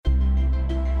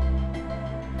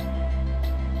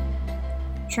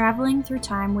Traveling through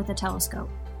time with a telescope.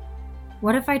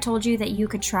 What if I told you that you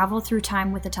could travel through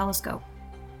time with a telescope?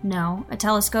 No, a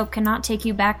telescope cannot take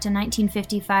you back to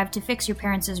 1955 to fix your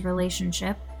parents'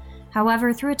 relationship.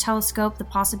 However, through a telescope, the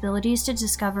possibilities to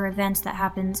discover events that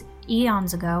happened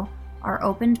eons ago are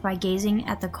opened by gazing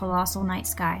at the colossal night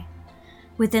sky.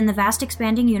 Within the vast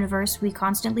expanding universe, we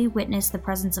constantly witness the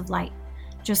presence of light.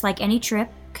 Just like any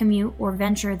trip, commute, or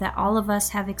venture that all of us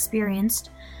have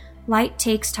experienced, light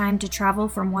takes time to travel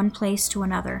from one place to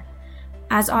another.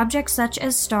 As objects such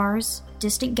as stars,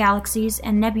 distant galaxies,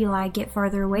 and nebulae get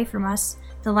farther away from us,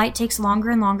 the light takes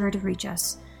longer and longer to reach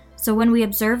us. So when we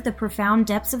observe the profound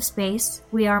depths of space,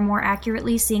 we are more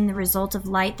accurately seeing the result of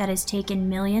light that has taken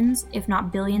millions, if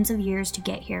not billions of years to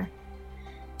get here.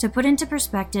 To put into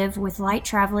perspective, with light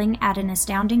traveling at an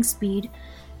astounding speed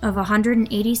of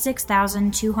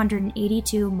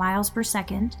 186,282 miles per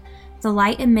second, the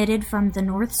light emitted from the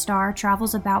North Star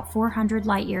travels about 400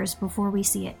 light years before we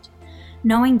see it.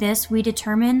 Knowing this, we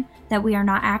determine that we are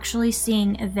not actually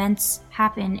seeing events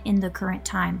happen in the current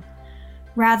time.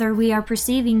 Rather, we are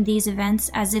perceiving these events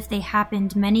as if they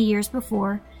happened many years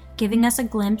before, giving us a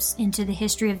glimpse into the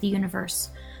history of the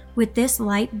universe. With this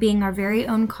light being our very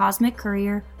own cosmic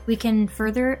courier, we can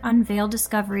further unveil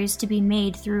discoveries to be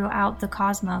made throughout the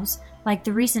cosmos, like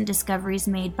the recent discoveries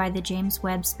made by the James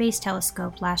Webb Space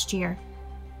Telescope last year.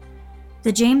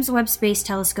 The James Webb Space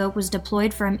Telescope was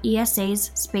deployed from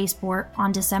ESA's spaceport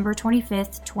on December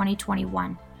 25,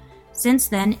 2021. Since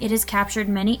then, it has captured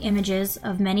many images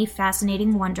of many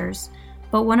fascinating wonders,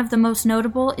 but one of the most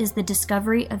notable is the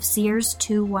discovery of Sears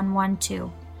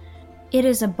 2112. It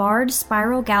is a barred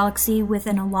spiral galaxy with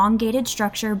an elongated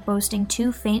structure boasting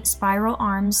two faint spiral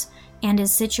arms and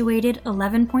is situated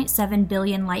 11.7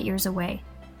 billion light-years away.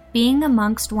 Being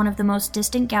amongst one of the most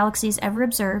distant galaxies ever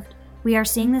observed, we are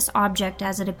seeing this object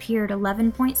as it appeared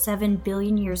 11.7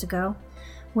 billion years ago,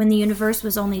 when the universe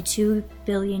was only 2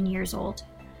 billion years old.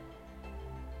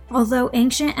 Although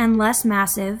ancient and less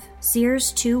massive,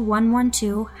 Sears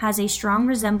 2112 has a strong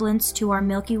resemblance to our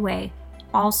Milky Way,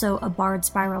 also a barred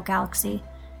spiral galaxy.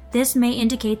 This may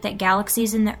indicate that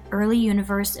galaxies in the early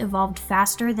universe evolved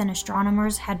faster than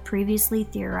astronomers had previously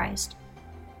theorized.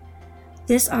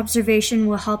 This observation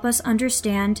will help us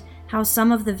understand how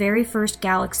some of the very first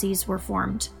galaxies were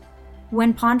formed.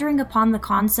 When pondering upon the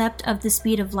concept of the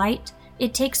speed of light,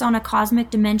 it takes on a cosmic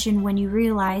dimension when you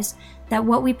realize that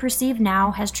what we perceive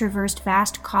now has traversed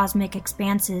vast cosmic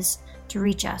expanses to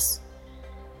reach us.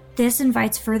 This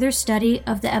invites further study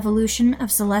of the evolution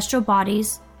of celestial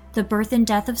bodies, the birth and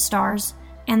death of stars,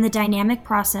 and the dynamic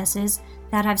processes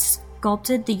that have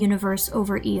sculpted the universe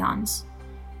over eons.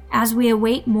 As we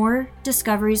await more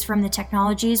discoveries from the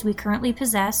technologies we currently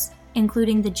possess,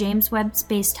 including the James Webb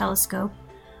Space Telescope,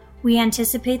 we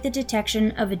anticipate the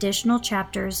detection of additional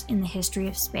chapters in the history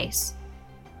of space.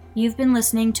 You've been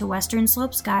listening to Western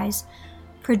Slope Skies,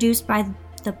 produced by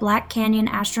the Black Canyon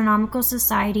Astronomical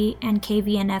Society and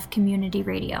KVNF Community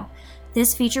Radio.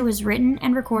 This feature was written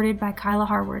and recorded by Kyla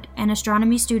Harward, an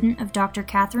astronomy student of Dr.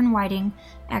 Catherine Whiting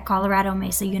at Colorado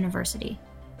Mesa University.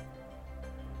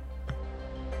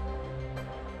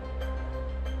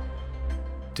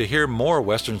 To hear more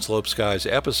Western Slope Skies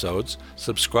episodes,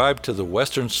 subscribe to the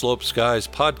Western Slope Skies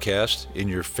podcast in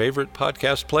your favorite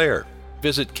podcast player.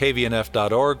 Visit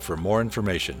kvnf.org for more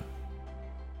information.